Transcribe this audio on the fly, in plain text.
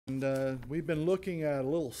And we've been looking at a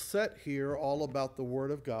little set here all about the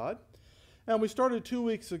Word of God. And we started 2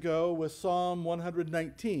 weeks ago with Psalm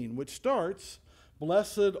 119, which starts,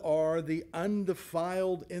 "Blessed are the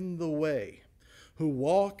undefiled in the way, who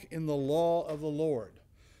walk in the law of the Lord."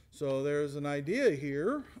 So there's an idea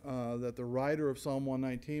here that the writer of Psalm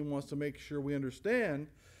 119 wants to make sure we understand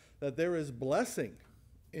that there is blessing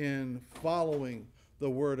in following the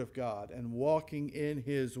Word of God and walking in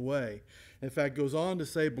His way. In fact, goes on to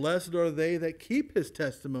say, "Blessed are they that keep His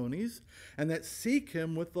testimonies and that seek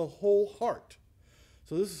Him with the whole heart."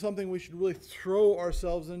 So this is something we should really throw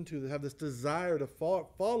ourselves into, to have this desire to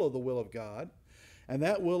follow the will of God. And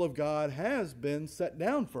that will of God has been set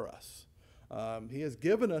down for us. He has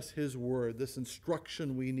given us His Word, this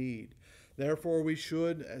instruction we need. Therefore we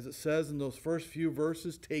should, as it says in those first few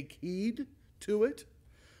verses, take heed to it.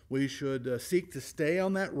 We should seek to stay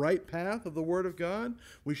on that right path of the Word of God.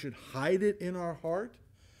 We should hide it in our heart.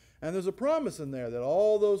 And there's a promise in there that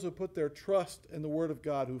all those who put their trust in the Word of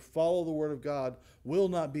God, who follow the Word of God, will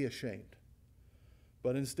not be ashamed.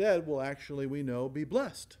 But instead will actually, we know, be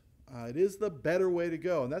blessed. It is the better way to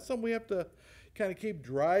go. And that's something we have to kind of keep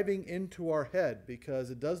driving into our head,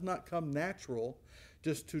 because it does not come natural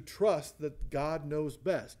just to trust that God knows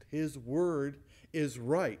best. His Word is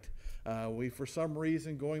right. We, for some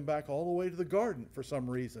reason, going back all the way to the garden, for some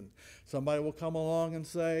reason, somebody will come along and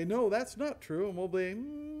say, "No, that's not true." And we'll be,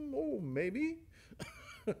 "Oh, maybe."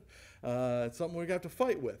 It's something we have to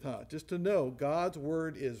fight with, just to know God's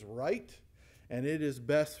Word is right and it is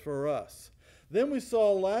best for us. Then we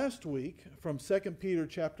saw last week from 2 Peter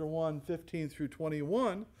chapter 1, 15 through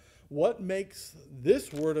 21, what makes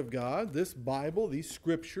this Word of God, this Bible, these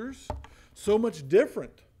Scriptures, so much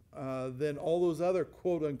different than all those other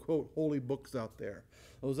quote-unquote holy books out there,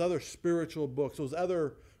 those other spiritual books, those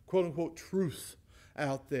other quote-unquote truths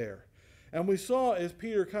out there. And we saw, as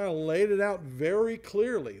Peter kind of laid it out very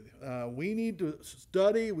clearly, we need to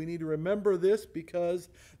study, we need to remember this, because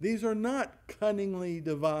these are not cunningly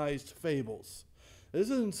devised fables. This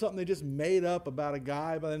isn't something they just made up about a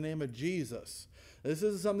guy by the name of Jesus. This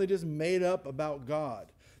isn't something they just made up about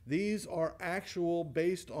God. These are actual,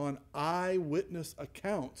 based on eyewitness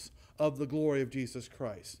accounts of the glory of Jesus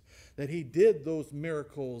Christ. That He did those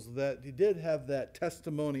miracles, that He did have that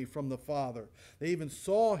testimony from the Father. They even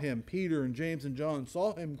saw Him, Peter and James and John,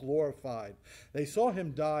 saw Him glorified. They saw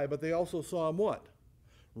Him die, but they also saw Him what?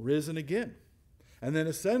 Risen again. And then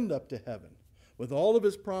ascend up to heaven. With all of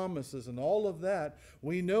His promises and all of that,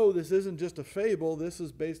 we know this isn't just a fable. This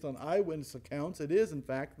is based on eyewitness accounts. It is, in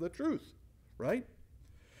fact, the truth, right?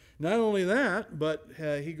 Not only that, but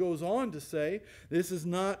he goes on to say, this is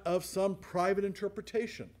not of some private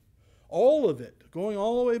interpretation. All of it, going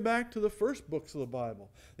all the way back to the first books of the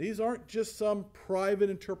Bible. These aren't just some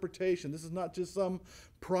private interpretation. This is not just some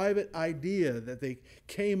private idea that they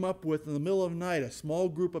came up with in the middle of the night, a small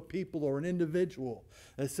group of people or an individual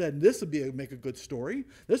that said, this would make a good story.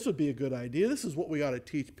 This would be a good idea. This is what we ought to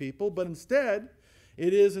teach people. But instead,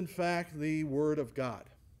 it is in fact the Word of God.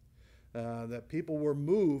 That people were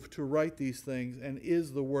moved to write these things, and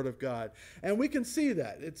is the Word of God. And we can see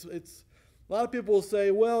that. It's a lot of people will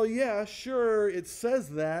say, well, yeah, sure, it says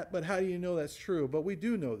that, but how do you know that's true? But we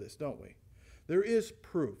do know this, don't we? There is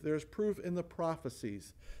proof. There's proof in the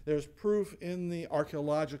prophecies. There's proof in the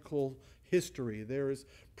archaeological history. There is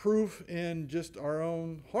proof in just our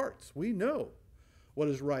own hearts. We know what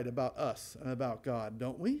is right about us and about God,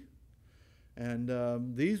 don't we? And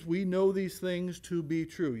we know these things to be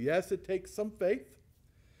true. Yes, it takes some faith,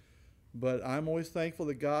 but I'm always thankful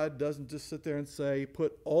that God doesn't just sit there and say,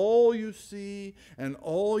 put all you see and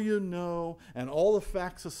all you know and all the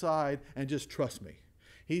facts aside and just trust me.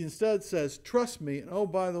 He instead says, trust me, and oh,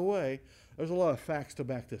 by the way, there's a lot of facts to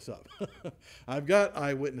back this up. I've got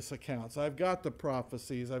eyewitness accounts. I've got the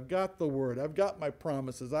prophecies. I've got the Word. I've got my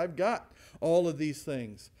promises. I've got all of these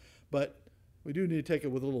things. But we do need to take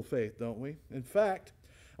it with a little faith, don't we? In fact,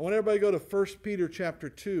 I want everybody to go to 1 Peter chapter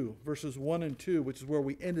 2, verses 1 and 2, which is where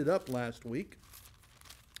we ended up last week.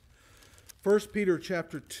 1 Peter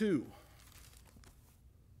chapter 2.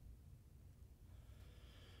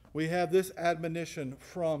 We have this admonition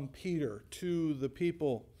from Peter to the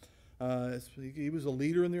people. He was a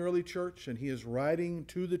leader in the early church, and he is writing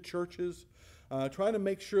to the churches, trying to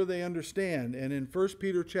make sure they understand. And in 1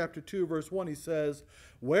 Peter chapter 2, verse 1, he says,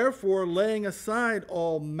 "Wherefore, laying aside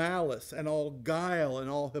all malice and all guile and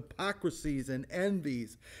all hypocrisies and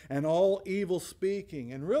envies and all evil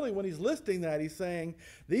speaking." And really, when he's listing that, he's saying,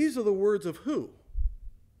 these are the words of who?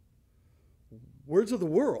 Words of the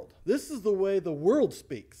world. This is the way the world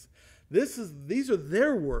speaks. These are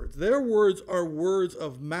their words. Their words are words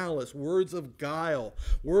of malice, words of guile,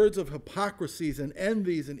 words of hypocrisies and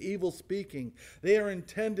envies and evil speaking. They are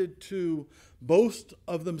intended to boast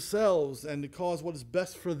of themselves and to cause what is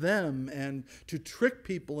best for them and to trick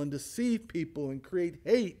people and deceive people and create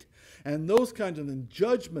hate and those kinds of things.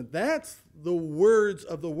 Judgment, that's the words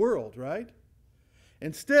of the world, right?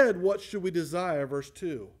 Instead, what should we desire? Verse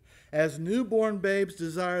 2. As newborn babes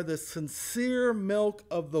desire the sincere milk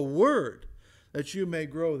of the word, that you may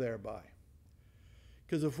grow thereby.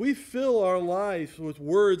 Because if we fill our life with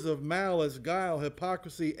words of malice, guile,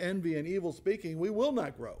 hypocrisy, envy, and evil speaking, we will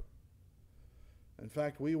not grow. In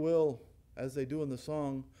fact, we will, as they do in the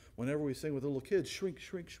song, whenever we sing with little kids, shrink,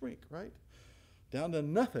 shrink, shrink, right? Down to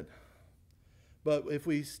nothing. But if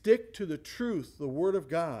we stick to the truth, the Word of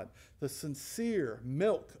God, the sincere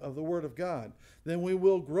milk of the Word of God, then we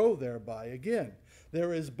will grow thereby. Again,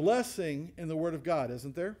 there is blessing in the Word of God,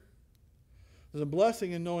 isn't there? There's a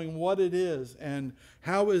blessing in knowing what it is and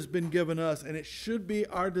how it has been given us, and it should be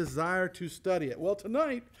our desire to study it. Well,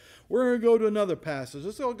 tonight, we're going to go to another passage.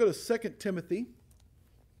 Let's all go to 2 Timothy,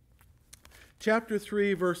 chapter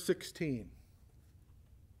 3, verse 16.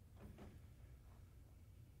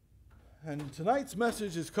 And tonight's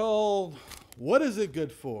message is called, What is it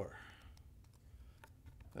good for?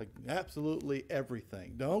 Like, absolutely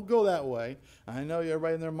everything. Don't go that way. I know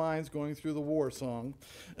everybody in their mind's going through the war song.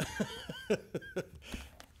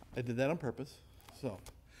 I did that on purpose, so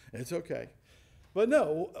it's okay. But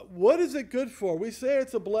no, what is it good for? We say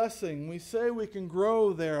it's a blessing. We say we can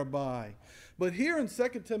grow thereby. But here in 2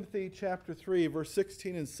 Timothy chapter 3, verse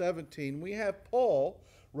 16 and 17, we have Paul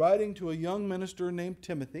writing to a young minister named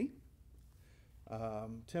Timothy.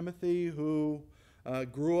 Timothy, who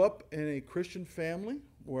grew up in a Christian family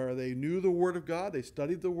where they knew the Word of God, they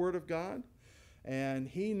studied the Word of God, and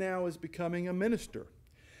he now is becoming a minister.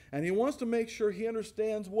 And he wants to make sure he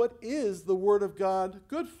understands what is the Word of God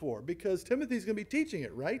good for, because Timothy's going to be teaching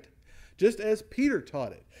it, right? Just as Peter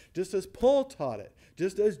taught it, just as Paul taught it,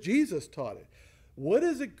 just as Jesus taught it. What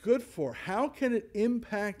is it good for? How can it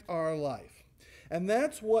impact our life? And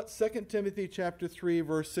that's what 2 Timothy chapter 3,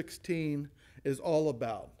 verse 16 is all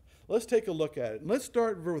about. Let's take a look at it. And let's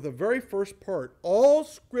start with the very first part. All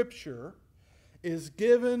Scripture is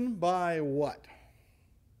given by what?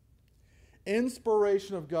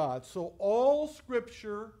 Inspiration of God. So all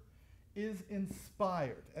Scripture is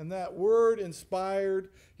inspired. And that word inspired,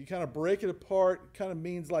 you kind of break it apart, it kind of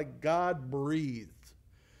means like God breathed.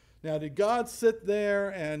 Now, did God sit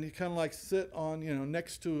there and he kind of like sit on,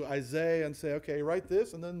 next to Isaiah and say, okay, write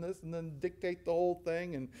this, and then dictate the whole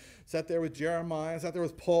thing, and sat there with Jeremiah, sat there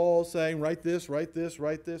with Paul saying, write this, write this,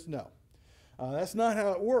 write this? No. That's not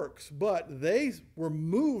how it works. But they were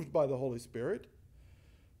moved by the Holy Spirit.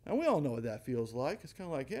 And we all know what that feels like. It's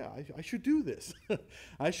kind of like, yeah, I should do this.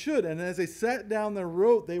 I should. And as they sat down and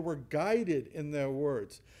wrote, they were guided in their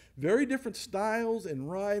words. Very different styles in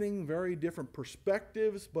writing, very different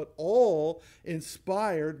perspectives, but all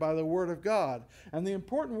inspired by the Word of God. And the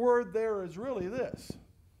important word there is really this.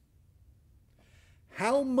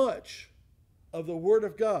 How much of the Word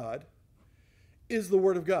of God is the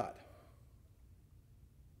Word of God?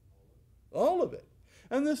 All of it.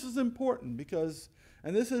 And this is important because,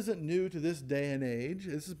 and this isn't new to this day and age,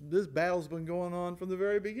 this battle's been going on from the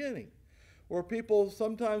very beginning, where people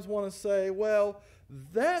sometimes want to say, well,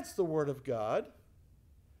 that's the Word of God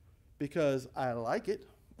because I like it.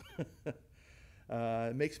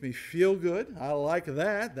 It makes me feel good. I like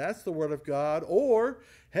that. That's the Word of God. Or,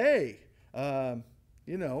 hey, it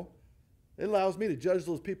allows me to judge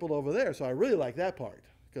those people over there, so I really like that part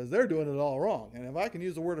because they're doing it all wrong. And if I can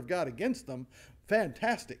use the Word of God against them,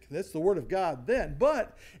 fantastic. That's the Word of God then.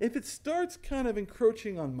 But if it starts kind of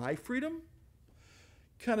encroaching on my freedom,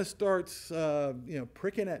 kind of starts,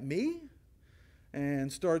 pricking at me,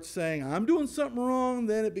 and starts saying, I'm doing something wrong,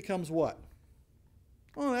 then it becomes what?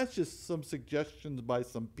 Oh, that's just some suggestions by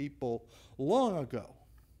some people long ago.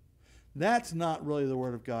 That's not really the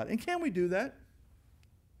Word of God. And can we do that?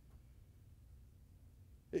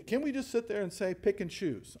 Can we just sit there and say, pick and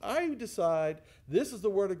choose? I decide this is the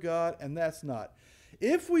Word of God and that's not.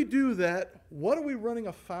 If we do that, what are we running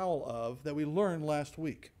afoul of that we learned last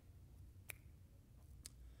week?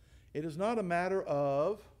 It is not a matter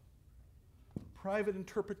of private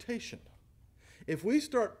interpretation. If we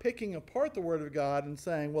start picking apart the Word of God and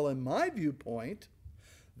saying, well, in my viewpoint,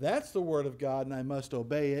 that's the Word of God and I must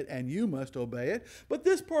obey it and you must obey it, but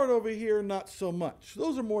this part over here, not so much.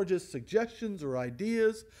 Those are more just suggestions or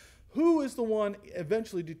ideas. Who is the one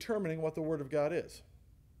eventually determining what the Word of God is?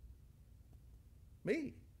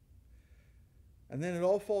 Me. And then it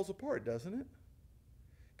all falls apart, doesn't it?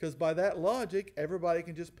 Because by that logic, everybody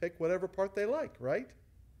can just pick whatever part they like, right?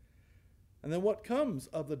 And then what comes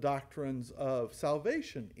of the doctrines of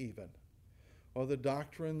salvation even? Or the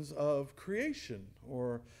doctrines of creation?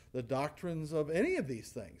 Or the doctrines of any of these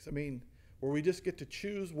things? I mean, where we just get to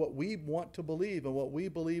choose what we want to believe and what we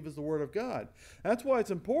believe is the Word of God. That's why it's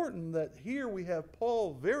important that here we have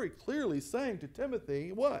Paul very clearly saying to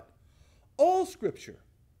Timothy, what? All Scripture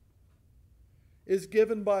is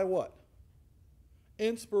given by what?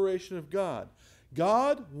 Inspiration of God.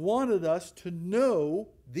 God wanted us to know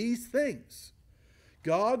these things.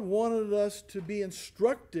 God wanted us to be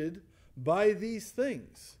instructed by these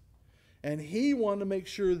things. And He wanted to make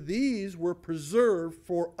sure these were preserved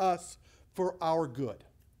for us for our good.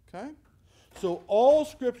 Okay? So all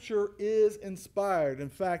Scripture is inspired. In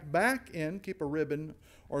fact, back in, keep a ribbon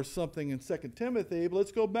or something in 2 Timothy, but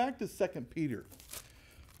let's go back to 2 Peter.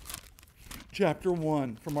 Chapter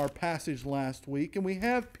 1 from our passage last week. And we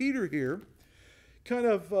have Peter here kind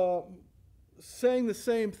of saying the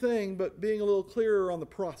same thing, but being a little clearer on the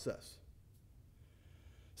process.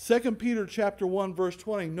 2 Peter chapter 1, verse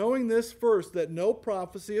 20. Knowing this first, that no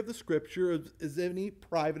prophecy of the Scripture is any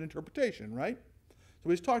private interpretation, right? So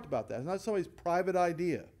he's talked about that. It's not somebody's private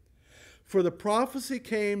idea. For the prophecy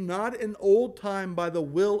came not in old time by the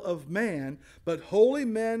will of man, but holy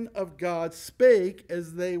men of God spake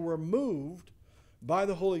as they were moved by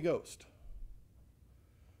the Holy Ghost.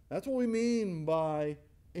 That's what we mean by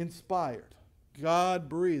inspired. God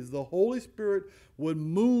breathes. The Holy Spirit would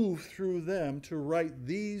move through them to write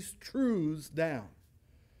these truths down.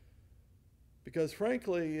 Because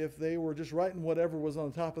frankly, if they were just writing whatever was on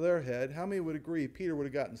the top of their head, how many would agree Peter would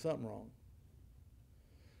have gotten something wrong?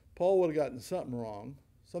 Paul would have gotten something wrong,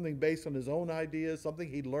 something based on his own ideas, something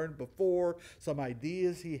he'd learned before, some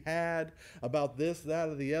ideas he had about this, that,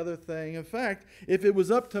 or the other thing. In fact, if it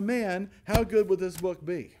was up to man, how good would this book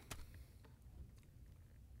be?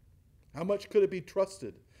 How much could it be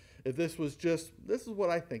trusted if this was just, this is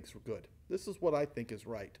what I think is good. This is what I think is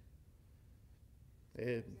right.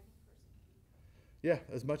 Yeah,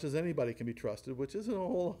 as much as anybody can be trusted, which isn't a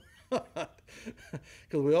whole lot.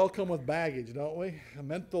 Because we all come with baggage, don't we? A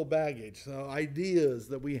mental baggage. So ideas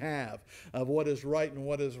that we have of what is right and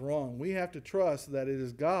what is wrong. We have to trust that it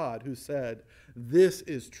is God who said, this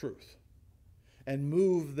is truth. And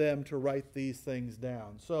move them to write these things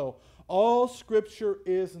down. So, all Scripture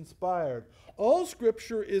is inspired. All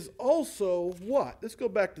Scripture is also what? Let's go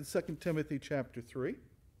back to 2 Timothy chapter 3,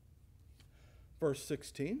 verse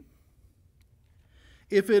 16.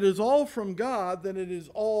 If it is all from God, then it is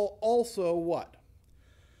all also what?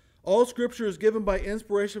 All Scripture is given by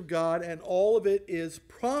inspiration of God, and all of it is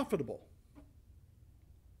profitable.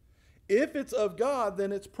 If it's of God,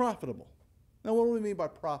 then it's profitable. Now, what do we mean by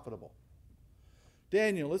profitable?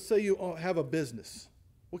 Daniel, let's say you have a business.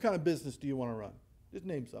 What kind of business do you want to run? Just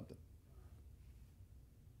name something.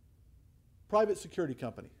 Private security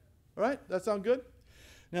company. All right? That sound good?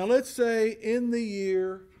 Now, let's say in the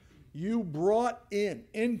year you brought in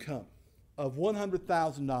income of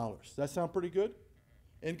 $100,000. That sound pretty good?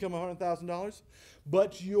 Income of $100,000.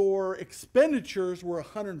 But your expenditures were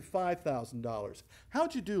 $105,000.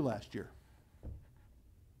 How'd you do last year?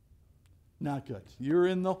 Not good. You're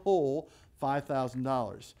in the hole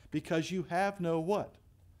 $5,000 because you have no what?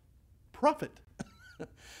 Profit.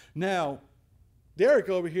 Now, Derek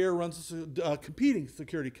over here runs a competing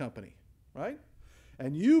security company, right?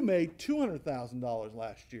 And you made $200,000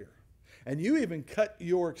 last year. And you even cut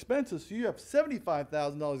your expenses, so you have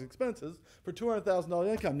 $75,000 expenses for $200,000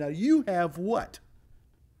 income. Now, you have what?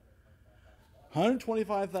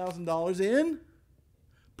 $125,000 in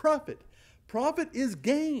profit. Profit is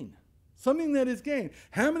gain. Something that is gain.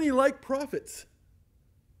 How many like profits?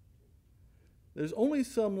 There's only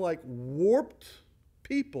some like warped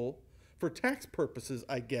people, for tax purposes,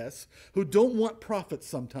 I guess, who don't want profits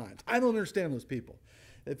sometimes. I don't understand those people.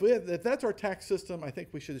 If that's our tax system, I think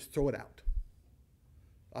we should just throw it out.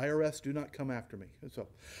 IRS, do not come after me. So,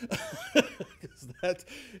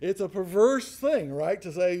 it's a perverse thing, right?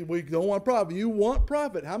 To say we don't want profit. You want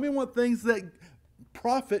profit. How many want things that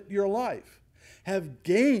profit your life? Have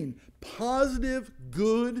gain, positive,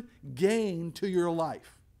 good gain to your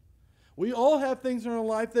life. We all have things in our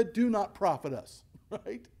life that do not profit us,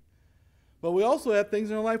 right? But we also have things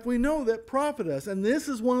in our life we know that profit us. And this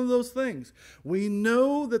is one of those things. We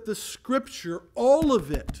know that the Scripture, all of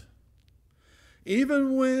it,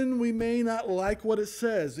 even when we may not like what it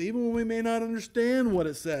says, even when we may not understand what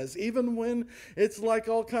it says, even when it's like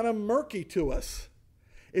all kind of murky to us,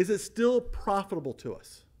 is it still profitable to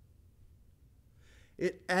us?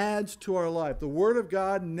 It adds to our life. The Word of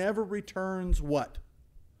God never returns what?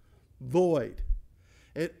 Void.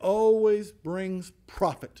 It always brings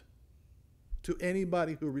profit to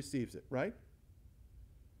anybody who receives it, right?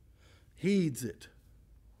 Heeds it,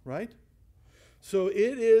 right? So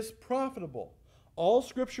it is profitable. All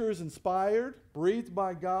Scripture is inspired, breathed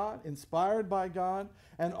by God, inspired by God,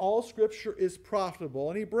 and all Scripture is profitable.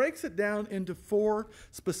 And he breaks it down into 4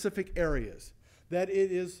 specific areas that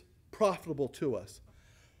it is profitable to us.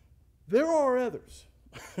 There are others.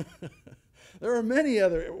 There are many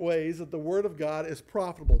other ways that the Word of God is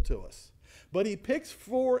profitable to us. But he picks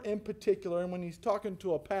 4 in particular, and when he's talking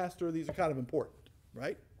to a pastor, these are kind of important,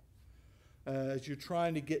 right? As you're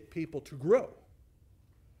trying to get people to grow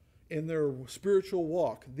in their spiritual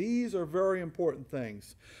walk. These are very important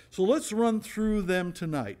things. So let's run through them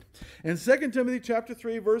tonight. In 2 Timothy chapter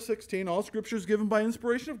 3, verse 16, all Scripture is given by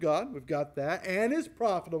inspiration of God. We've got that. And is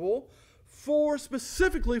profitable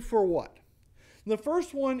specifically for what? And the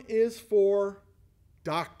first one is for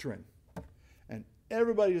doctrine. And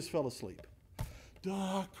everybody just fell asleep.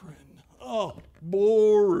 Doctrine. Oh,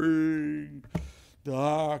 boring.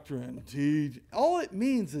 Doctrine. All it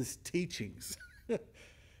means is teachings.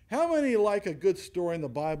 How many like a good story in the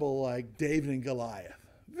Bible like David and Goliath?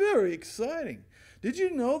 Very exciting. Did you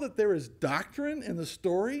know that there is doctrine in the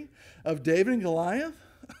story of David and Goliath?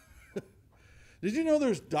 Did you know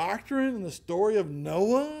there's doctrine in the story of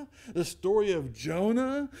Noah, the story of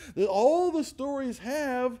Jonah? All the stories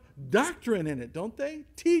have doctrine in it, don't they?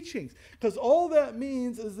 Teachings. Because all that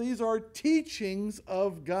means is these are teachings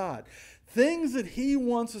of God. Things that he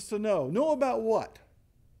wants us to know. Know about what?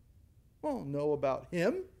 Well, know about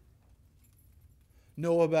him.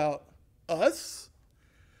 Know about us.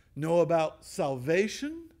 Know about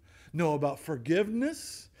salvation. Know about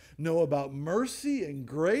forgiveness. Know about mercy and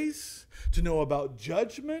grace. To know about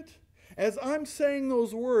judgment. As I'm saying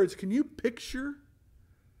those words, can you picture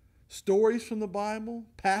stories from the Bible,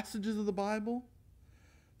 passages of the Bible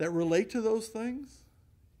that relate to those things?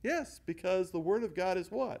 Yes, because the Word of God is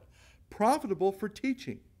what? Profitable for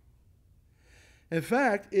teaching. In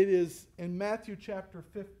fact, it is in Matthew chapter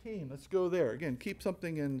 15. Let's go there. Again, keep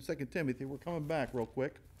something in 2 Timothy. We're coming back real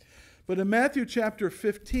quick. But in Matthew chapter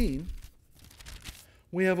 15,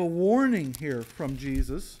 we have a warning here from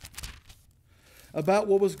Jesus about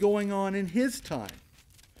what was going on in his time.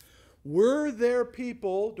 Were there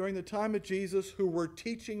people during the time of Jesus who were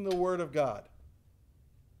teaching the Word of God?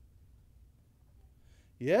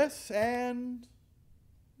 Yes and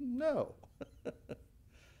no.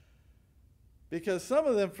 Because some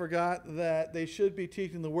of them forgot that they should be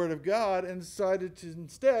teaching the Word of God and decided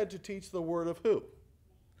instead to teach the word of who?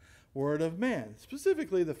 Word of man.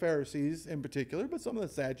 Specifically the Pharisees in particular, but some of the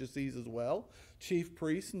Sadducees as well. Chief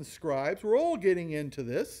priests and scribes were all getting into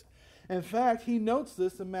this. In fact, he notes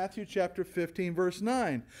this in Matthew chapter 15, verse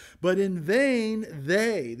 9. But in vain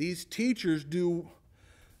these teachers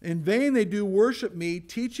in vain they do worship me,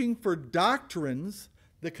 teaching for doctrines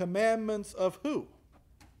the commandments of who?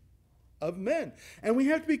 Of men. And we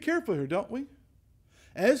have to be careful here, don't we?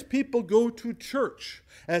 As people go to church,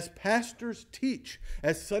 as pastors teach,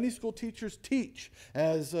 as Sunday school teachers teach,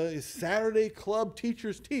 as Saturday club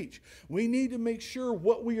teachers teach, we need to make sure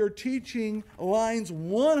what we are teaching aligns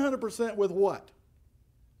 100% with what?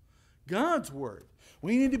 God's Word.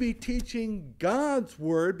 We need to be teaching God's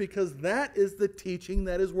Word because that is the teaching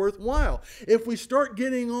that is worthwhile. If we start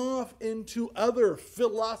getting off into other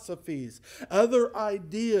philosophies, other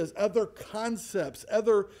ideas, other concepts,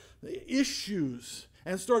 other issues,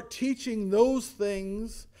 and start teaching those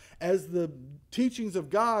things as the teachings of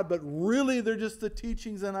God, but really they're just the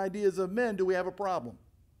teachings and ideas of men, do we have a problem?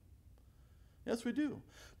 Yes, we do.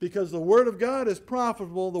 Because the Word of God is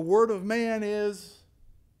profitable, the Word of man is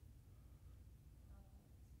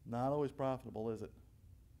not always profitable, is it?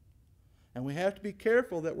 And we have to be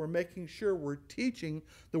careful that we're making sure we're teaching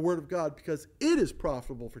the Word of God because it is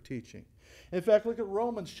profitable for teaching. In fact, look at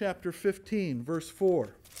Romans chapter 15, verse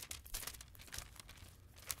 4.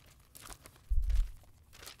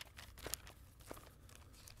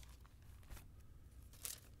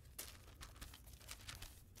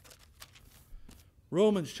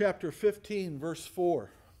 Romans chapter 15, verse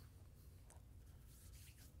 4.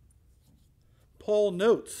 Paul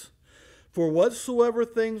notes, for whatsoever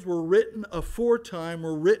things were written aforetime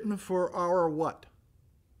were written for our what?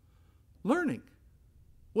 Learning.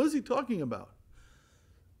 What is he talking about?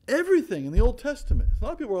 Everything in the Old Testament. A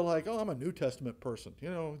lot of people are like, oh, I'm a New Testament person. You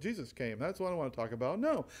know, Jesus came. That's what I want to talk about.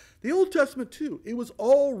 No. The Old Testament too. It was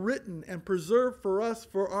all written and preserved for us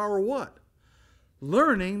for our what?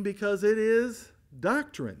 Learning, because it is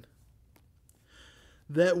doctrine.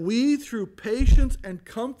 That we through patience and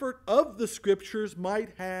comfort of the Scriptures might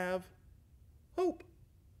have hope.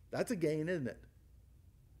 That's a gain, isn't it?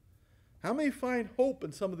 How many find hope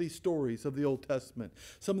in some of these stories of the Old Testament?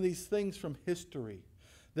 Some of these things from history.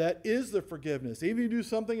 That is there forgiveness. Even if you do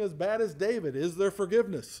something as bad as David, is there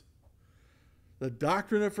forgiveness? The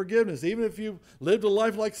doctrine of forgiveness. Even if you've lived a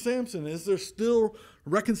life like Samson, is there still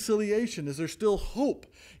reconciliation? Is there still hope?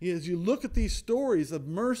 As you look at these stories of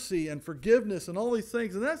mercy and forgiveness and all these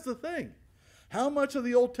things, and that's the thing. How much of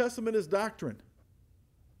the Old Testament is doctrine?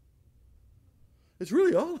 It's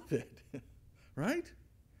really all of it, right?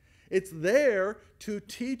 It's there to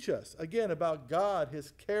teach us, again, about God,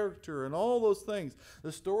 His character, and all those things.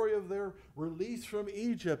 The story of their release from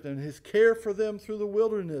Egypt and His care for them through the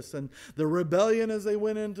wilderness, and the rebellion as they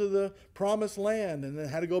went into the promised land and then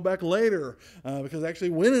had to go back later because they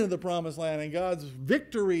actually went into the promised land, and God's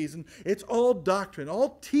victories. And it's all doctrine.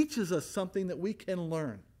 All teaches us something that we can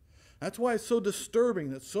learn. That's why it's so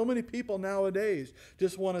disturbing that so many people nowadays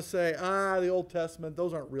just want to say, the Old Testament,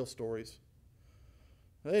 those aren't real stories.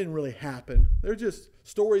 They didn't really happen. They're just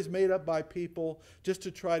stories made up by people just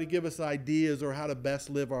to try to give us ideas or how to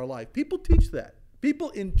best live our life. People teach that.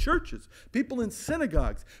 People in churches, people in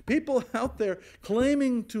synagogues, people out there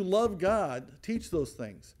claiming to love God teach those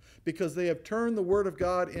things because they have turned the Word of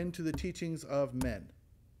God into the teachings of men.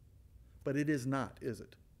 But it is not, is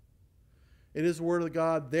it? It is the Word of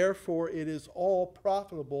God, therefore it is all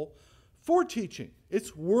profitable for teaching.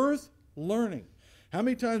 It's worth learning. How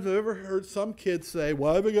many times have I ever heard some kids say,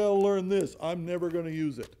 well, I've got to learn this. I'm never going to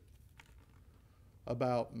use it.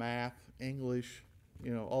 About math, English,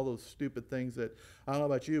 all those stupid things that, I don't know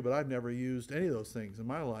about you, but I've never used any of those things in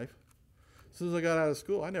my life. As soon as I got out of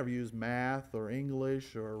school, I never used math or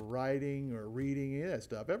English or writing or reading, any of that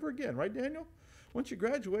stuff ever again. Right, Daniel? Once you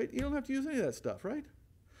graduate, you don't have to use any of that stuff, right?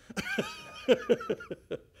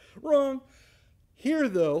 Wrong. Here,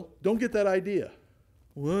 though, don't get that idea.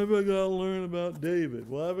 What have I got to learn about David?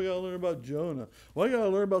 What have I got to learn about Jonah? What have I got to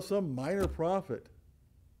learn about some minor prophet?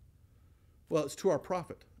 Well, it's to our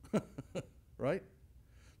profit, right?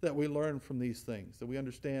 That we learn from these things, that we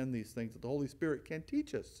understand these things, that the Holy Spirit can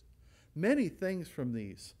teach us many things from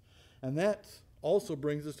these. And that also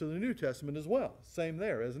brings us to the New Testament as well. Same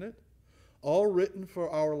there, isn't it? All written for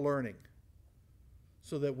our learning,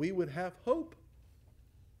 so that we would have hope.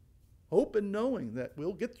 Hope in knowing that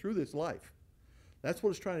we'll get through this life. That's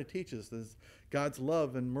what it's trying to teach us, is God's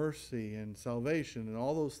love and mercy and salvation and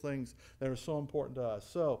all those things that are so important to us.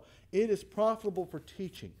 So it is profitable for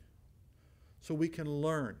teaching, so we can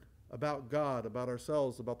learn about God, about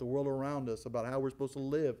ourselves, about the world around us, about how we're supposed to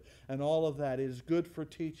live, and all of that. It is good for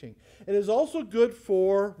teaching. It is also good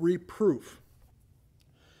for reproof.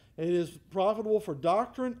 It is profitable for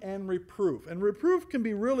doctrine and reproof. And reproof can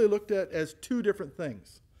be really looked at as two different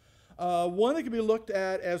things. One, it can be looked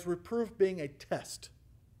at as reproof being a test.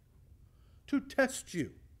 To test you.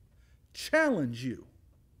 Challenge you.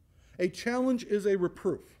 A challenge is a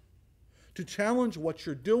reproof. To challenge what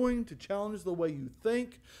you're doing, to challenge the way you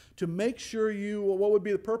think, to make sure what would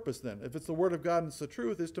be the purpose then? If it's the Word of God and it's the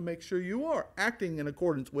truth, is to make sure you are acting in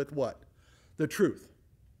accordance with what? The truth.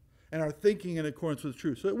 And are thinking in accordance with the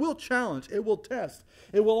truth. So it will challenge, it will test.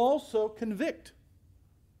 It will also convict.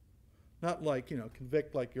 Not like,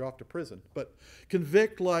 convict like you're off to prison, but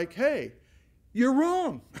convict like, hey, you're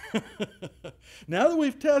wrong. Now that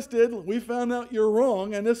we've tested, we found out you're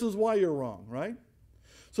wrong, and this is why you're wrong, right?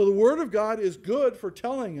 So the Word of God is good for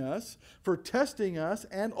telling us, for testing us,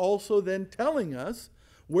 and also then telling us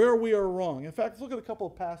where we are wrong. In fact, let's look at a couple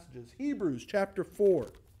of passages. Hebrews chapter 4,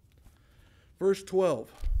 verse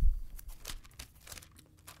 12.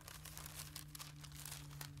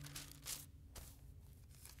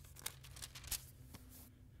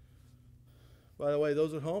 By the way,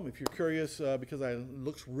 those at home, if you're curious, because it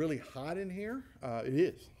looks really hot in here, it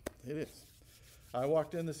is. It is. I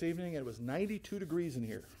walked in this evening, and it was 92 degrees in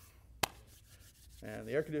here. And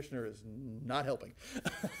the air conditioner is not helping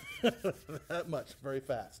that much, very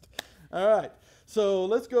fast. All right, so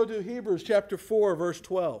let's go to Hebrews chapter 4, verse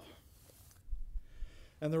 12.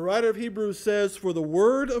 And the writer of Hebrews says, "For the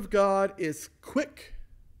word of God is quick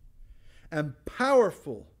and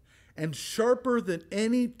powerful and sharper than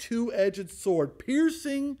any two-edged sword,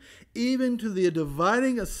 piercing even to the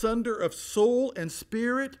dividing asunder of soul and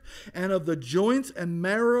spirit, and of the joints and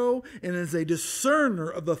marrow, and is a discerner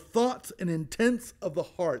of the thoughts and intents of the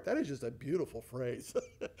heart." That is just a beautiful phrase.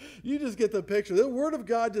 You just get the picture. The Word of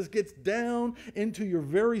God just gets down into your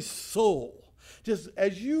very soul. Just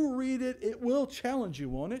as you read it, it will challenge you,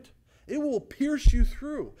 won't it? It will pierce you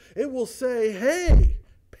through. It will say, hey,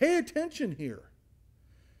 pay attention here.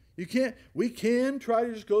 We can try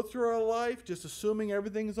to just go through our life just assuming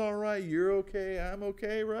everything's all right. You're okay, I'm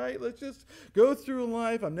okay, right? Let's just go through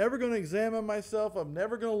life. I'm never going to examine myself. I'm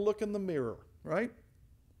never going to look in the mirror, right?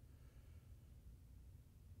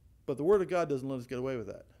 But the Word of God doesn't let us get away with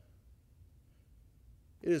that.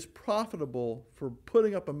 It is profitable for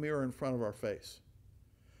putting up a mirror in front of our face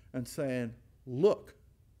and saying, look.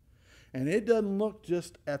 And it doesn't look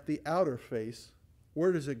just at the outer face.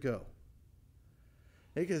 Where does it go?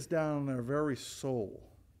 It gets down in our very soul.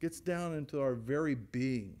 It gets down into our very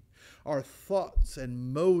being. Our thoughts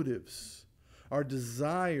and motives. Our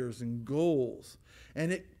desires and goals.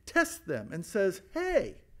 And it tests them and says,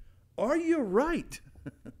 hey, are you right?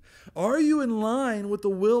 Are you in line with the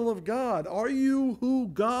will of God? Are you who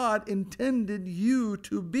God intended you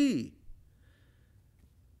to be?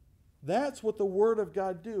 That's what the Word of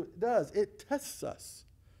God does. It tests us.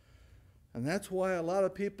 And that's why a lot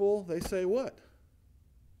of people, they say what?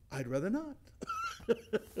 I'd rather not.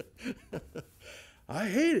 I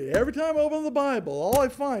hate it. Every time I open the Bible, all I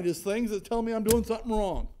find is things that tell me I'm doing something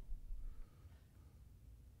wrong.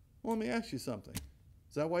 Well, let me ask you something.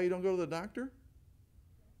 Is that why you don't go to the doctor?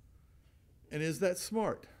 And is that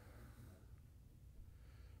smart?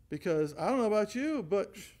 Because I don't know about you,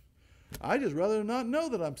 but I just rather not know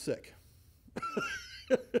that I'm sick.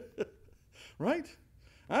 Right?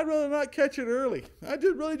 I'd rather not catch it early. I'd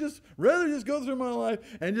rather just go through my life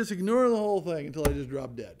and just ignore the whole thing until I just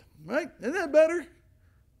drop dead. Right? Isn't that better?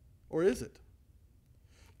 Or is it?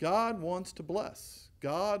 God wants to bless.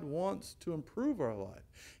 God wants to improve our life.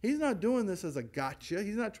 He's not doing this as a gotcha.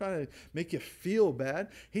 He's not trying to make you feel bad.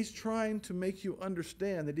 He's trying to make you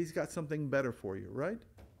understand that He's got something better for you, right?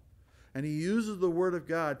 And He uses the Word of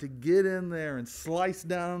God to get in there and slice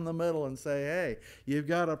down in the middle and say, hey, you've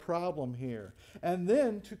got a problem here. And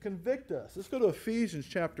then to convict us. Let's go to Ephesians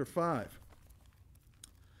chapter 5.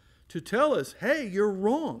 To tell us, hey, you're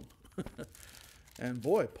wrong. And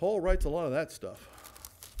boy, Paul writes a lot of that stuff.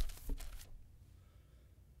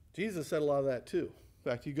 Jesus said a lot of that too.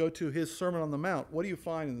 In fact, you go to His Sermon on the Mount. What do you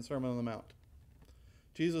find in the Sermon on the Mount?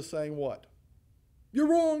 Jesus saying what? You're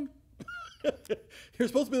wrong. You're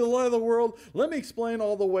supposed to be the light of the world. Let me explain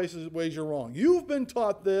all the ways you're wrong. You've been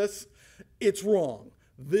taught this. It's wrong.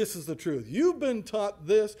 This is the truth. You've been taught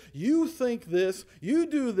this. You think this. You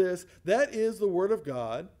do this. That is the Word of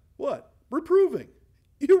God. What? Reproving.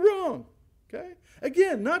 You're wrong. Okay?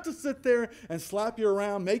 Again, not to sit there and slap you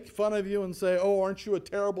around, make fun of you and say, oh, aren't you a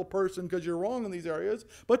terrible person because you're wrong in these areas,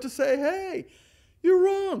 but to say, hey, you're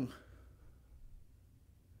wrong.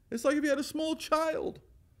 It's like if you had a small child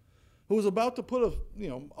who was about to put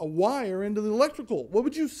a wire into the electrical. What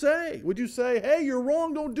would you say? Would you say, hey, you're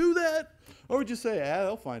wrong, don't do that? Or would you say,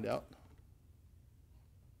 they'll find out?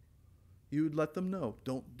 You would let them know,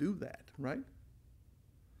 don't do that, right?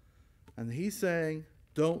 And He's saying,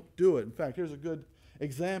 don't do it. In fact, here's a good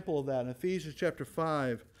example of that in Ephesians chapter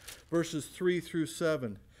 5, verses 3 through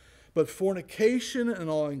 7. But fornication and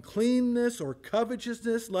all uncleanness or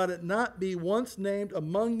covetousness, let it not be once named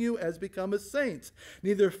among you as becometh saints.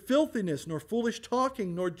 Neither filthiness, nor foolish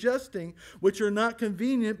talking, nor jesting, which are not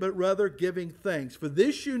convenient, but rather giving thanks. For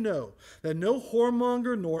this you know, that no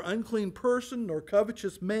whoremonger, nor unclean person, nor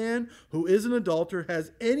covetous man, who is an adulterer,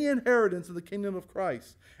 has any inheritance in the kingdom of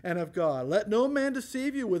Christ and of God. Let no man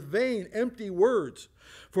deceive you with vain, empty words.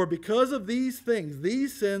 For because of these things,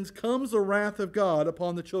 these sins, comes the wrath of God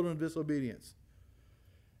upon the children of disobedience.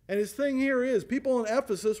 And his thing here is, people in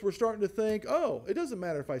Ephesus were starting to think, oh, it doesn't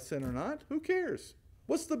matter if I sin or not. Who cares?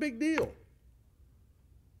 What's the big deal?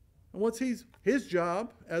 And what's his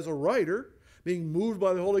job as a writer, being moved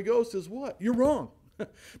by the Holy Ghost, is what? You're wrong.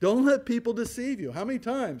 Don't let people deceive you. How many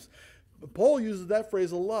times? Paul uses that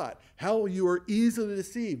phrase a lot. How you are easily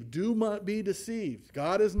deceived. Do not be deceived.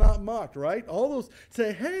 God is not mocked, right? All those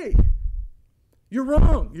say, hey, you're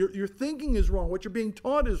wrong. Your thinking is wrong. What you're being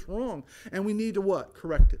taught is wrong. And we need to what?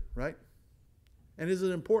 Correct it, right? And is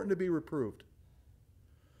it important to be reproved?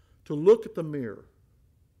 To look at the mirror.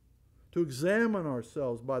 To examine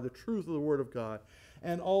ourselves by the truth of the Word of God.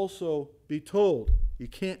 And also be told, you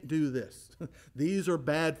can't do this. These are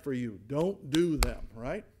bad for you. Don't do them,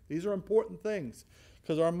 right? These are important things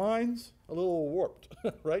because our mind's a little warped,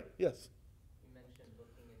 right? Yes? You mentioned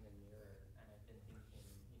looking in the mirror, and I've been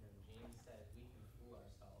thinking, James says we can fool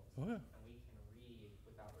ourselves, and we can read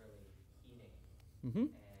without really heeding.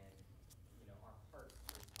 Mm-hmm. And, our heart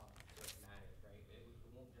response to it matters, right? It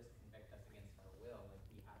won't just convict us against our will. Like,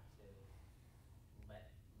 we have to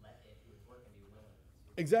let it do its work and be willing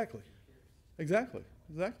to. Exactly.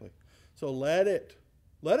 So let it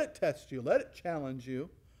test you, let it challenge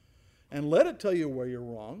you. And let it tell you where you're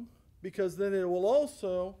wrong, because then it will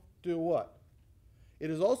also do what? It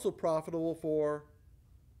is also profitable for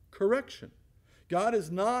correction. God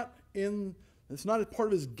is not in, it's not a part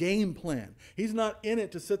of his game plan. He's not in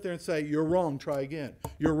it to sit there and say, you're wrong, try again.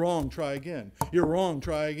 You're wrong, try again. You're wrong,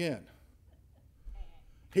 try again.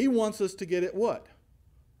 He wants us to get it what?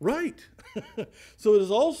 Right. So it is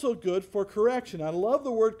also good for correction. I love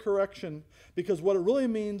the word correction because what it really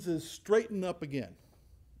means is straighten up again.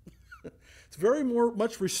 It's very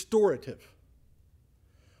much restorative.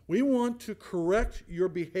 We want to correct your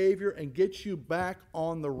behavior and get you back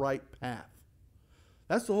on the right path.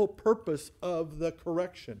 That's the whole purpose of the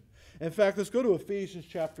correction. In fact, let's go to Ephesians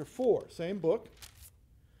chapter 4, same book.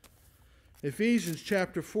 Ephesians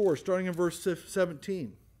chapter 4, starting in verse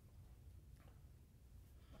 17.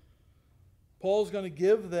 Paul's going to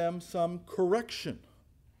give them some correction.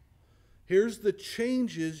 Here's the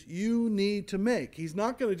changes you need to make. He's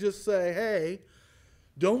not going to just say, hey,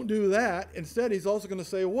 don't do that. Instead, he's also going to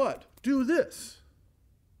say what? Do this.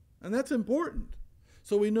 And that's important.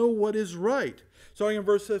 So we know what is right. Starting in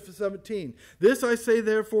verse 17. This I say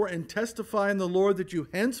therefore and testify in the Lord that you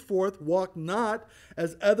henceforth walk not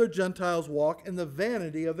as other Gentiles walk in the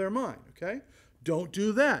vanity of their mind. Okay? Don't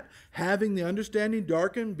do that. Having the understanding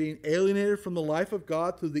darkened, being alienated from the life of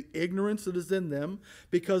God through the ignorance that is in them,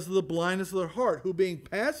 because of the blindness of their heart, who being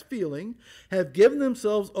past feeling, have given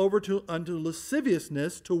themselves over unto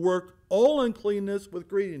lasciviousness, to work all uncleanness with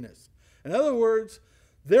greediness. In other words,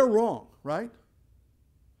 they're wrong, right?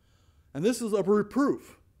 And this is a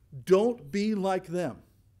reproof. Don't be like them.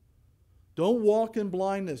 Don't walk in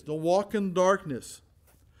blindness. Don't walk in darkness.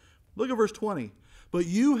 Look at verse 20. But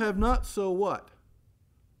you have not so what?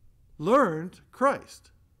 Learned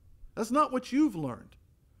Christ. That's not what you've learned.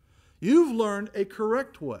 You've learned a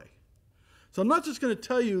correct way. So I'm not just going to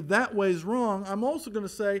tell you that way is wrong. I'm also going to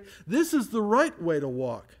say this is the right way to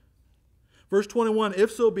walk. Verse 21,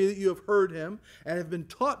 if so be that you have heard him and have been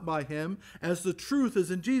taught by him, as the truth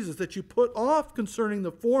is in Jesus, that you put off concerning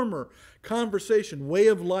the former conversation, way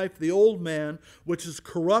of life, the old man, which is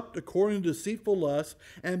corrupt according to deceitful lusts,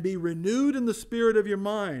 and be renewed in the spirit of your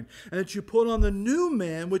mind, and that you put on the new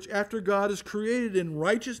man, which after God is created in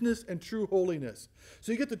righteousness and true holiness.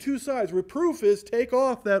 So you get the two sides. Reproof is take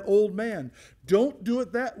off that old man. Don't do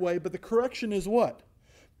it that way, but the correction is what?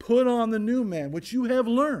 Put on the new man, which you have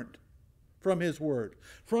learned from his word,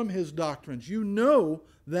 from his doctrines. You know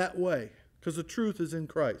that way because the truth is in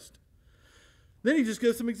Christ. Then he just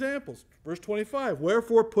gives some examples. Verse 25,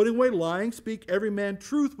 wherefore putting away lying, speak every man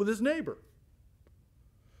truth with his neighbor.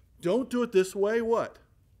 Don't do it this way, what?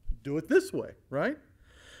 Do it this way, right?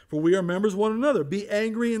 For we are members one another. Be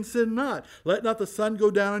angry and sin not. Let not the sun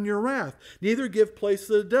go down on your wrath. Neither give place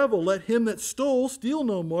to the devil. Let him that stole steal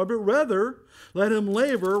no more, but rather let him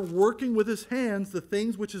labor, working with his hands the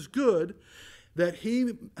things which is good, that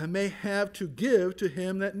he may have to give to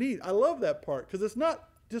him that need. I love that part because it's not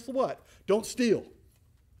just what? Don't steal.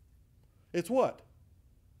 It's what?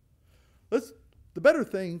 The better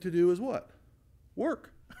thing to do is what?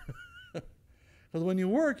 Work. Because when you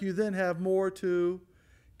work, you then have more to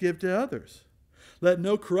give to others. Let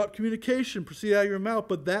no corrupt communication proceed out of your mouth,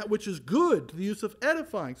 but that which is good to the use of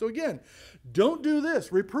edifying. So again, don't do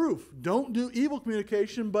this, reproof. Don't do evil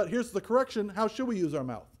communication, but here's the correction. How should we use our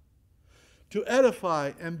mouth? To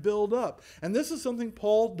edify and build up. And this is something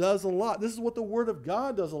Paul does a lot. This is what the Word of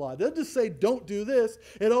God does a lot. It doesn't just say don't do this.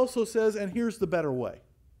 It also says, and here's the better way.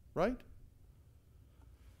 Right?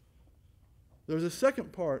 There's a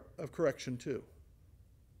second part of correction too.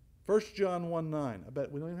 1 John 1:9. I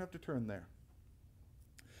bet we don't even have to turn there.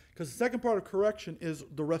 Because the second part of correction is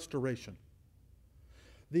the restoration.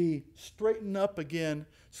 The straighten up again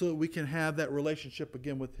so that we can have that relationship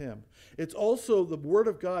again with him. It's also the Word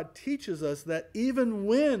of God teaches us that even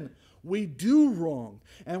when we do wrong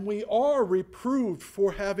and we are reproved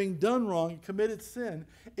for having done wrong and committed sin,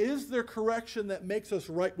 is there correction that makes us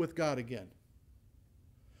right with God again?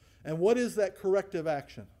 And what is that corrective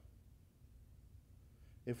action?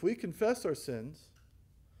 If we confess our sins,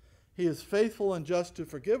 he is faithful and just to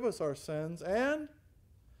forgive us our sins and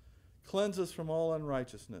cleanse us from all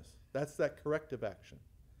unrighteousness. That's that corrective action.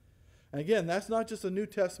 And again, that's not just a New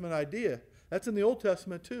Testament idea. That's in the Old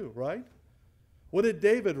Testament too, right? What did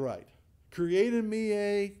David write? Create in me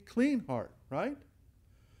a clean heart, right?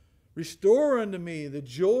 Restore unto me the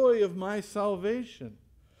joy of my salvation.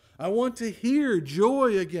 I want to hear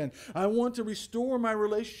joy again. I want to restore my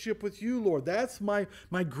relationship with you, Lord. That's my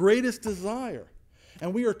greatest desire.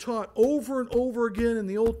 And we are taught over and over again in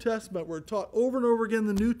the Old Testament. We're taught over and over again in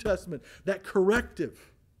the New Testament that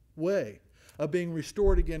corrective way of being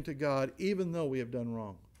restored again to God, even though we have done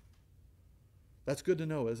wrong. That's good to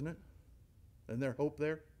know, isn't it? Isn't there hope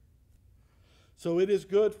there? So it is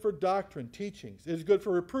good for doctrine, teachings. It is good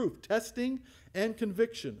for reproof, testing, and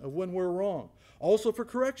conviction of when we're wrong. Also for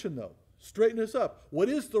correction, though. Straighten us up. What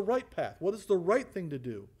is the right path? What is the right thing to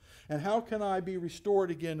do? And how can I be restored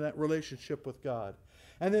again in that relationship with God?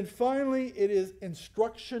 And then finally, it is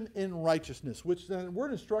instruction in righteousness, which the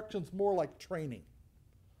word instruction is more like training.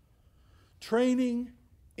 Training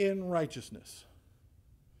in righteousness.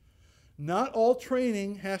 Not all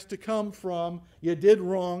training has to come from, you did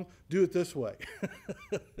wrong, do it this way.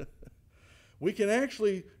 We can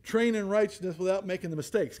actually train in righteousness without making the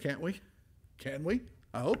mistakes, can't we? Can we?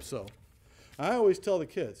 I hope so. I always tell the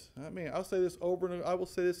kids, I'll say this over and over, I will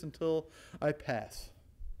say this until I pass.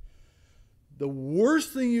 The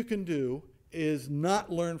worst thing you can do is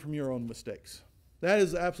not learn from your own mistakes. That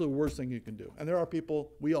is the absolute worst thing you can do. And there are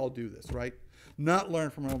people, we all do this, right? Not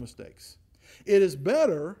learn from our own mistakes. It is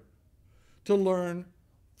better to learn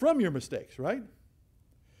from your mistakes, right?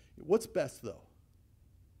 What's best, though?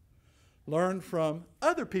 Learn from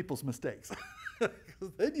other people's mistakes.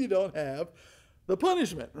 Then you don't have the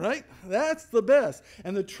punishment, right? That's the best.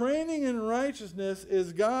 And the training in righteousness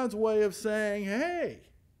is God's way of saying, hey,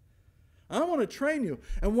 I want to train you.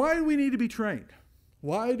 And why do we need to be trained?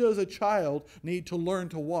 Why does a child need to learn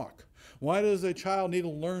to walk? Why does a child need to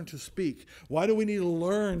learn to speak? Why do we need to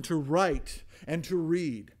learn to write and to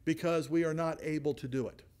read? Because we are not able to do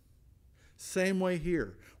it. Same way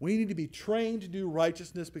here. We need to be trained to do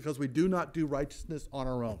righteousness because we do not do righteousness on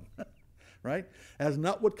our own. Right? That's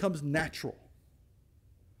not what comes natural.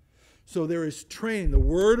 So there is training. The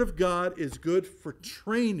Word of God is good for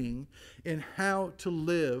training in how to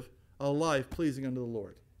live a life pleasing unto the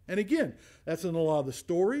Lord. And again, that's in a lot of the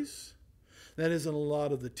stories. That is in a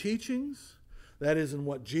lot of the teachings. That is in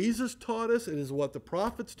what Jesus taught us. It is what the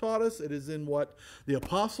prophets taught us. It is in what the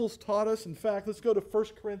apostles taught us. In fact, let's go to 1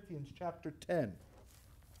 Corinthians chapter 10.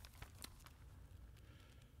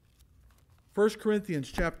 1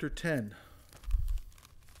 Corinthians chapter 10.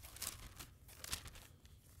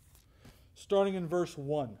 Starting in verse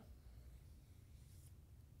 1.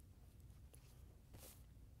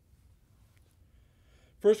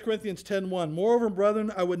 1 Corinthians 10:1. Moreover,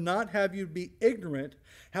 brethren, I would not have you be ignorant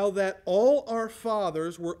how that all our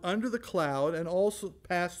fathers were under the cloud and also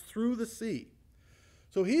passed through the sea.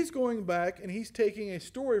 So he's going back and he's taking a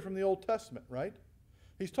story from the Old Testament, right?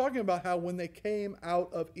 He's talking about how when they came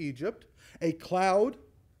out of Egypt, a cloud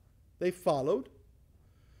they followed.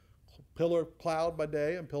 Pillar of cloud by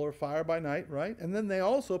day and pillar of fire by night, right? And then they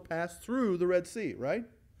also passed through the Red Sea, right?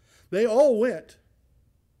 They all went.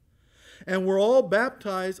 And were all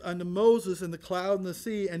baptized unto Moses in the cloud and the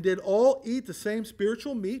sea, and did all eat the same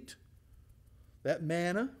spiritual meat, that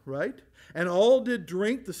manna, right? And all did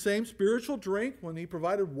drink the same spiritual drink when he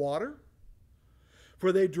provided water.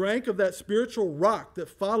 For they drank of that spiritual rock that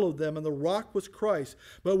followed them, and the rock was Christ.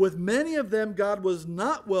 But with many of them God was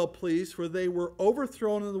not well pleased, for they were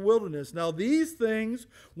overthrown in the wilderness. Now these things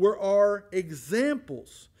were our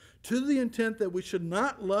examples, to the intent that we should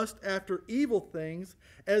not lust after evil things,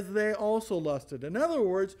 as they also lusted. In other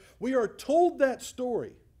words, we are told that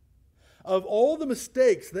story of all the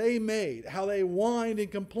mistakes they made, how they whined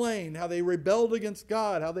and complained, how they rebelled against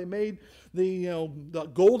God, how they made the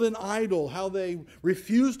golden idol, how they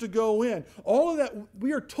refused to go in. All of that,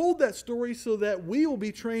 we are told that story so that we will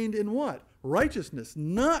be trained in what? Righteousness,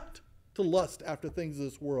 not to lust after things of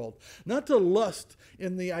this world, not to lust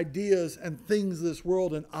in the ideas and things of this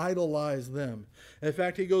world and idolize them. In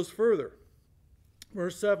fact, he goes further.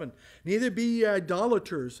 Verse 7, neither be ye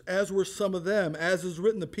idolaters, as were some of them. As is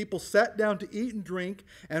written, the people sat down to eat and drink,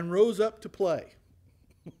 and rose up to play.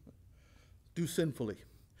 Do sinfully.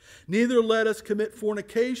 Neither let us commit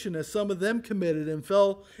fornication, as some of them committed, and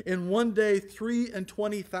fell in one day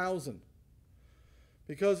 23,000.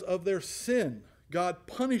 Because of their sin, God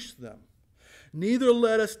punished them. Neither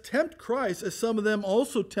let us tempt Christ, as some of them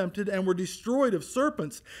also tempted, and were destroyed of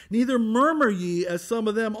serpents. Neither murmur ye, as some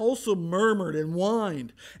of them also murmured and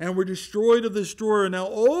whined, and were destroyed of the destroyer. Now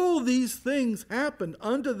all these things happened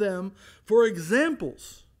unto them for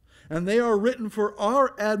examples, and they are written for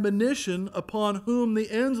our admonition, upon whom the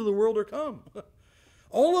ends of the world are come.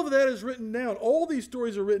 All of that is written down. All these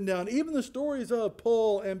stories are written down. Even the stories of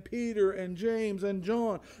Paul and Peter and James and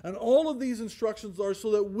John. And all of these instructions are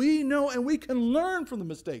so that we know and we can learn from the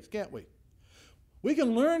mistakes, can't we? We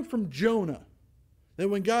can learn from Jonah. That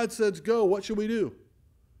when God says go, what should we do?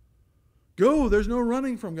 Go. There's no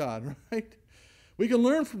running from God, right? We can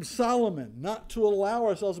learn from Solomon not to allow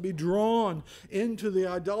ourselves to be drawn into the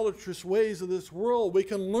idolatrous ways of this world. We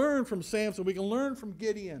can learn from Samson. We can learn from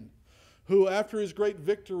Gideon, who after his great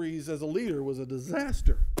victories as a leader was a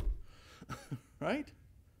disaster, right?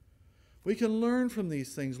 We can learn from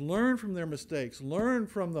these things, learn from their mistakes, learn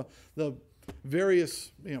from the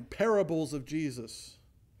various parables of Jesus.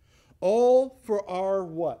 All for our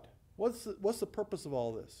what? What's the purpose of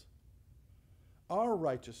all this? Our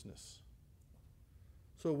righteousness.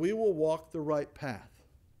 So we will walk the right path.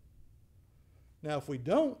 Now, if we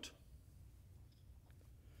don't,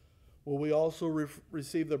 will we also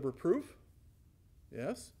receive the reproof?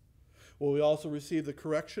 Yes. Will we also receive the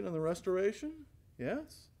correction and the restoration?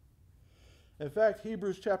 Yes. In fact,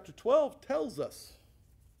 Hebrews chapter 12 tells us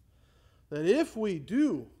that if we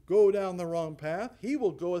do go down the wrong path, he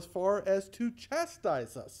will go as far as to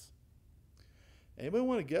chastise us. Anybody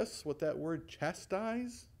want to guess what that word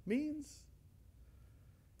chastise means?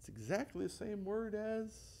 It's exactly the same word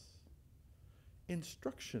as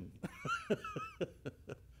instruction.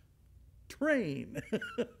 Train.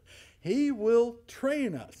 He will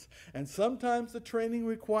train us. And sometimes the training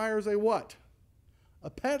requires a what? A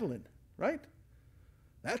paddling, right?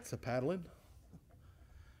 That's a paddling.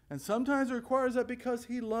 And sometimes it requires that because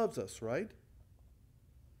he loves us, right?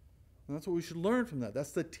 And that's what we should learn from that.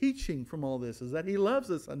 That's the teaching from all this, is that he loves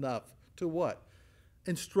us enough to what?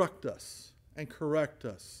 Instruct us and correct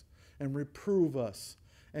us and reprove us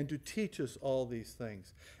and to teach us all these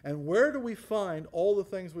things. And where do we find all the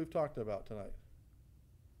things we've talked about tonight?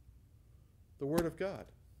 The Word of God.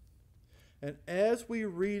 And as we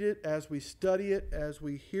read it, as we study it, as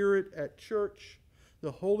we hear it at church,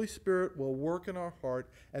 the Holy Spirit will work in our heart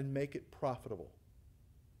and make it profitable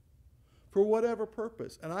for whatever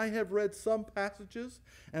purpose. And I have read some passages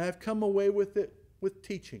and I've come away with it with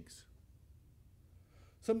teachings.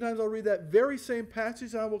 Sometimes I'll read that very same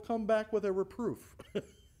passage and I will come back with a reproof.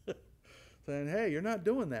 Saying, hey, you're not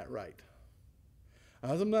doing that right.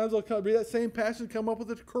 Sometimes I'll read that same passage and come up with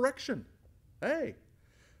a correction. Hey,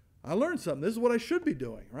 I learned something. This is what I should be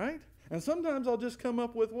doing, right? And sometimes I'll just come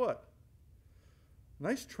up with what?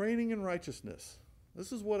 Nice training in righteousness.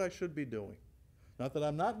 This is what I should be doing. Not that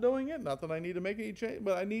I'm not doing it, not that I need to make any change,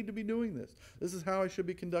 but I need to be doing this. This is how I should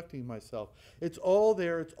be conducting myself. It's all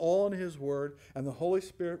there. It's all in his word. And the Holy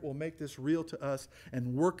Spirit will make this real to us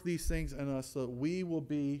and work these things in us so that we will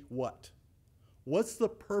be what? What's the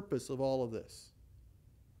purpose of all of this?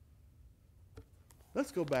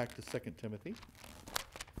 Let's go back to 2 Timothy.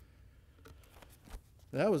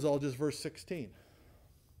 That was all just verse 16.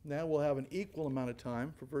 Now we'll have an equal amount of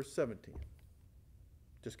time for verse 17.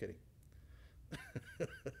 Just kidding.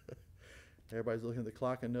 Everybody's looking at the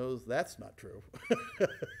clock and knows that's not true.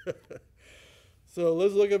 So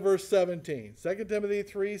let's look at verse 17. 2 Timothy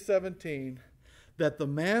 3:17. That the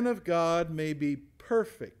man of God may be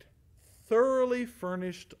perfect, thoroughly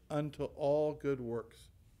furnished unto all good works.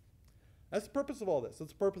 That's the purpose of all this.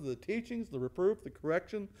 That's the purpose of the teachings, the reproof, the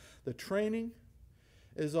correction, the training,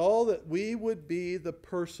 is all that we would be the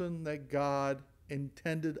person that God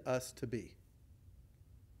intended us to be.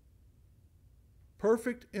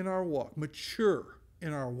 Perfect in our walk, mature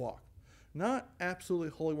in our walk. Not absolutely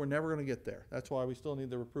holy. We're never going to get there. That's why we still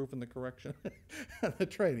need the reproof and the correction and the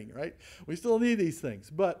training, right? We still need these things.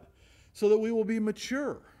 But so that we will be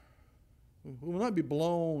mature. We will not be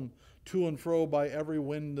blown to and fro by every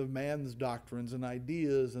wind of man's doctrines and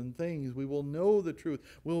ideas and things. We will know the truth.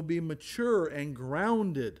 We will be mature and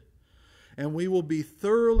grounded. And we will be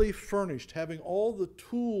thoroughly furnished, having all the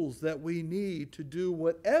tools that we need to do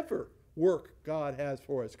whatever work God has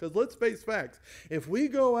for us. Because let's face facts. If we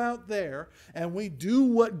go out there and we do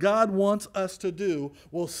what God wants us to do,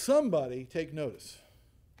 will somebody take notice?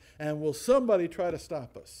 And will somebody try to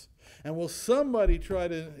stop us? And will somebody try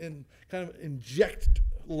to kind of inject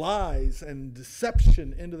lies and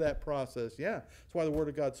deception into that process? Yeah, that's why the Word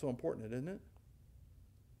of God's so important, isn't it?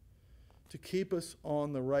 To keep us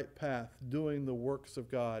on the right path, doing the works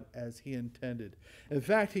of God as he intended. In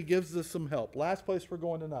fact, he gives us some help. Last place we're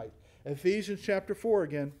going tonight. Ephesians chapter 4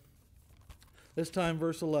 again. This time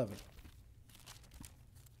verse 11.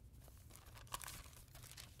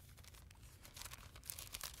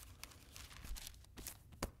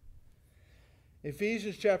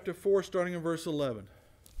 Ephesians chapter 4, starting in verse 11.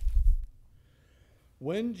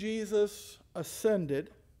 When Jesus ascended,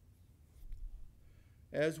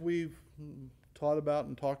 as we've taught about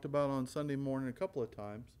and talked about on Sunday morning a couple of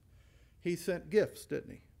times, he sent gifts, didn't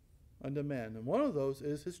he, unto men. And one of those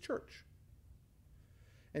is his church.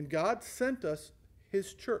 And God sent us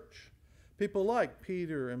his church. People like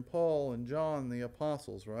Peter and Paul and John, the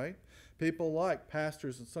apostles, right? People like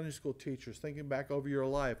pastors and Sunday school teachers, thinking back over your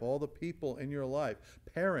life, all the people in your life,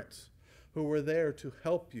 parents who were there to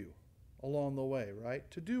help you along the way, right?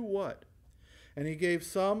 To do what? And he gave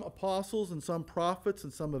some apostles and some prophets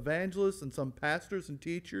and some evangelists and some pastors and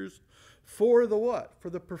teachers for the what? For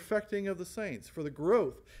the perfecting of the saints, for the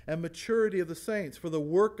growth and maturity of the saints, for the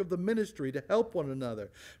work of the ministry to help one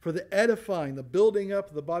another, for the edifying, the building up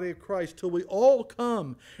of the body of Christ, till we all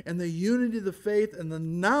come in the unity of the faith and the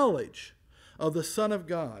knowledge of the Son of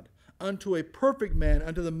God, unto a perfect man,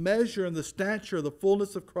 unto the measure and the stature of the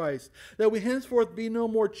fullness of Christ, that we henceforth be no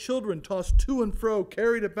more children, tossed to and fro,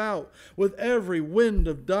 carried about with every wind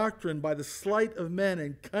of doctrine by the sleight of men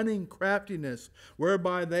and cunning craftiness,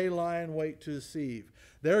 whereby they lie in wait to deceive.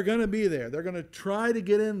 They're going to be there. They're going to try to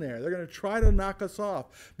get in there. They're going to try to knock us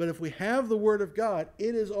off. But if we have the Word of God,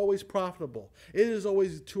 it is always profitable. It is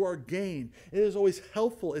always to our gain. It is always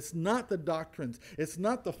helpful. It's not the doctrines. It's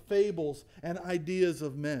not the fables and ideas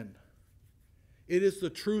of men. It is the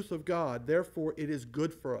truth of God. Therefore, it is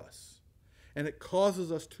good for us. And it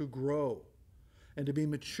causes us to grow and to be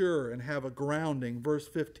mature and have a grounding. Verse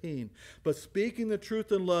 15. But speaking the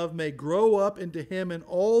truth in love may grow up into him in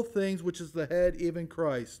all things, which is the head, even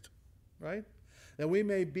Christ. Right? That we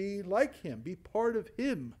may be like him, be part of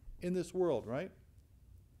him in this world, right?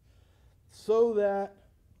 So that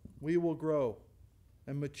we will grow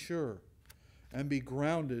and mature and be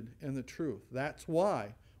grounded in the truth. That's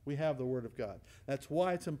why we have the Word of God. That's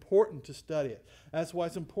why it's important to study it. That's why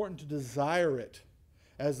it's important to desire it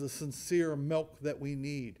as the sincere milk that we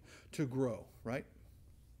need to grow, right?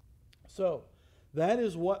 So, that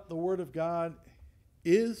is what the Word of God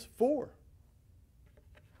is for.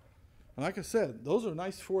 And like I said, those are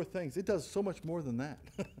nice 4 things. It does so much more than that.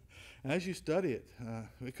 And as you study it,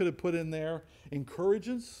 we could have put in there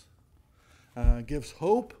encourages, gives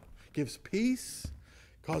hope, gives peace,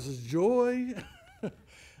 causes joy,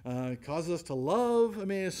 causes us to love. I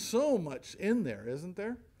mean, there's so much in there, isn't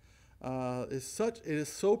there? It is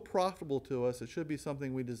so profitable to us. It should be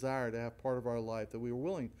something we desire to have part of our life, that we are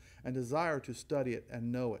willing and desire to study it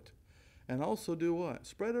and know it. And also do what?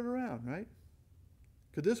 Spread it around, right?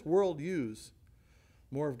 Could this world use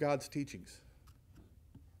more of God's teachings?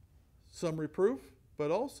 Some reproof,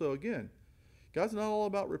 but also, again, God's not all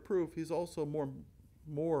about reproof. He's also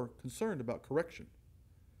more concerned about correction,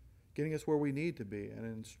 getting us where we need to be, and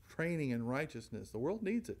in training in righteousness. The world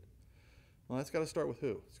needs it. Well, that's got to start with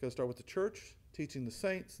who? It's got to start with the church, teaching the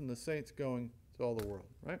saints, and the saints going to all the world,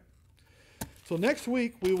 right? So next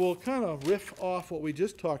week, we will kind of riff off what we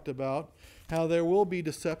just talked about, how there will be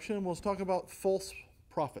deception. We'll talk about false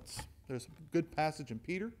prophets. There's a good passage in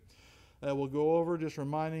Peter that we'll go over, just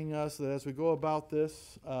reminding us that as we go about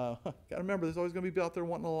this, got to remember, there's always going to be out there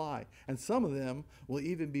wanting to lie. And some of them will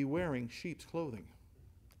even be wearing sheep's clothing.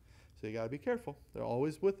 So you got to be careful. They're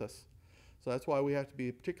always with us. So that's why we have to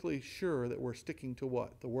be particularly sure that we're sticking to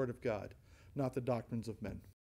what? The Word of God, not the doctrines of men.